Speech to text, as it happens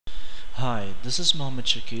Hi, this is Mohammed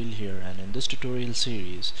Shakil here, and in this tutorial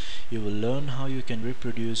series you will learn how you can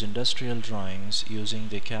reproduce industrial drawings using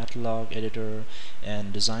the catalog editor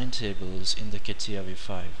and design tables in the Catia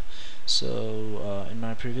v5. So in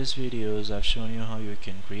my previous videos I've shown you how you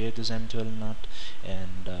can create this M12 nut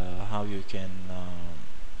and how you can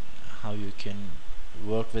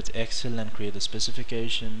work with Excel and create the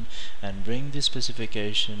specification and bring the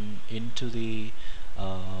specification into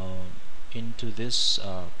this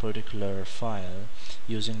particular file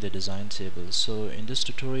using the design table. So in this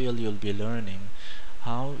tutorial you'll be learning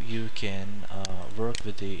how you can work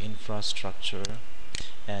with the infrastructure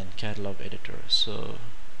and catalog editor. So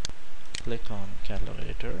click on catalog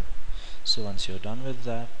editor. So once you're done with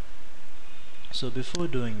that, so before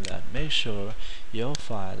doing that, make sure your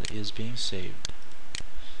file is being saved.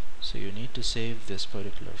 So you need to save this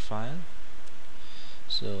particular file.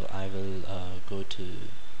 So I will go to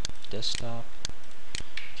desktop,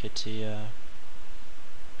 Catia,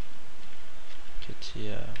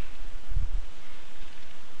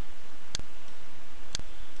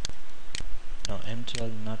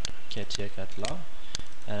 M12 Nutt Catia catalog,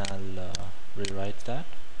 and I'll rewrite that.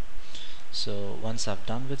 So once I've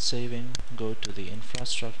done with saving, go to the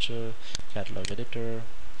infrastructure, catalog editor,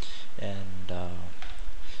 and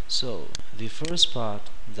so the first part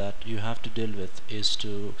that you have to deal with is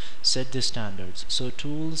to set the standards. So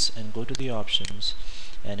tools, and go to the options,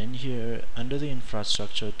 and in here under the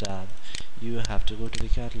infrastructure tab you have to go to the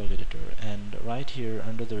catalog editor, and right here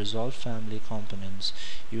under the resolve family components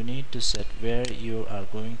you need to set where you are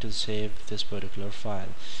going to save this particular file.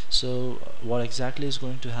 So what exactly is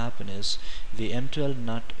going to happen is the M12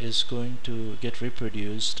 nut is going to get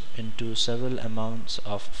reproduced into several amounts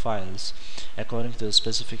of files according to the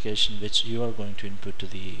specification which you are going to input to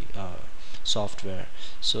the software.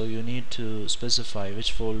 So you need to specify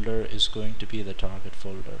which folder is going to be the target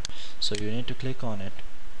folder. So you need to click on it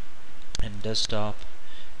in desktop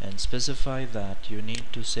and specify that you need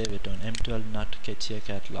to save it on M12 Nutt Catia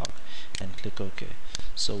catalog and click OK.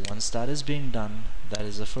 So once that is being done, that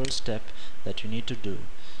is the first step that you need to do.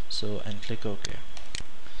 So and click OK.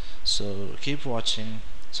 So keep watching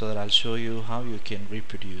so that I'll show you how you can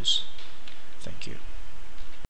reproduce. Thank you.